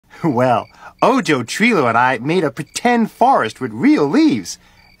Well, Ojo, Trilo, and I made a pretend forest with real leaves.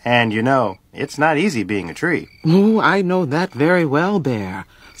 And, you know, it's not easy being a tree. Oh, I know that very well, Bear.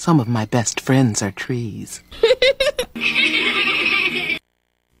 Some of my best friends are trees.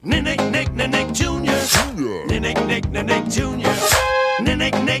 Nick Junior. Nick Junior.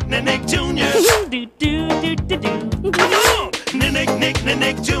 Nick Junior. Do do do do do. Come on! Nick Junior.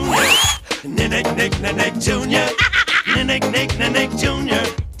 Nick Junior. Nick Junior. Do do. Nick Junior. Nick Junior.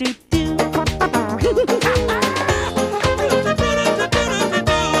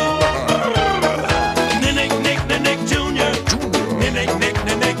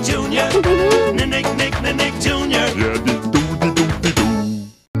 Nick Junior.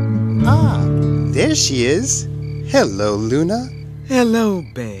 Ah, there she is. Hello, Luna. Hello,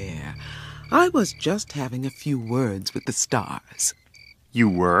 Bear. I was just having a few words with the stars. You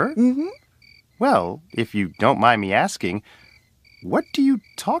were? Mm-hmm. Well, if you don't mind me asking, what do you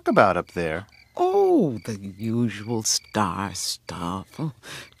talk about up there? Oh, the usual star stuff.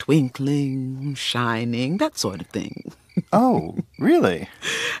 Twinkling, shining, that sort of thing. Oh, really?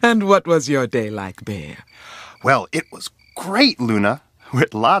 And what was your day like, Bear? Well, it was great, Luna,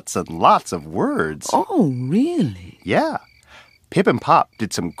 with lots and lots of words. Oh, really? Yeah. Pip and Pop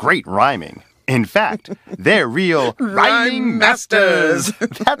did some great rhyming. In fact, they're real rhyming masters.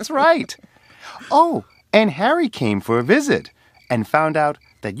 That's right. Oh, and Harry came for a visit and found out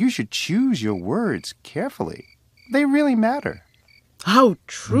that you should choose your words carefully. They really matter. How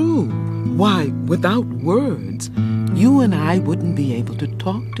true. Why, without words, you and I wouldn't be able to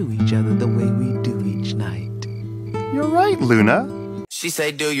talk to each other the way we do each night. You're right, Luna. She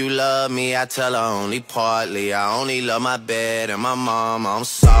say, do you love me? I tell her only partly. I only love my bed and my mom. I'm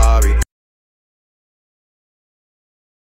sorry.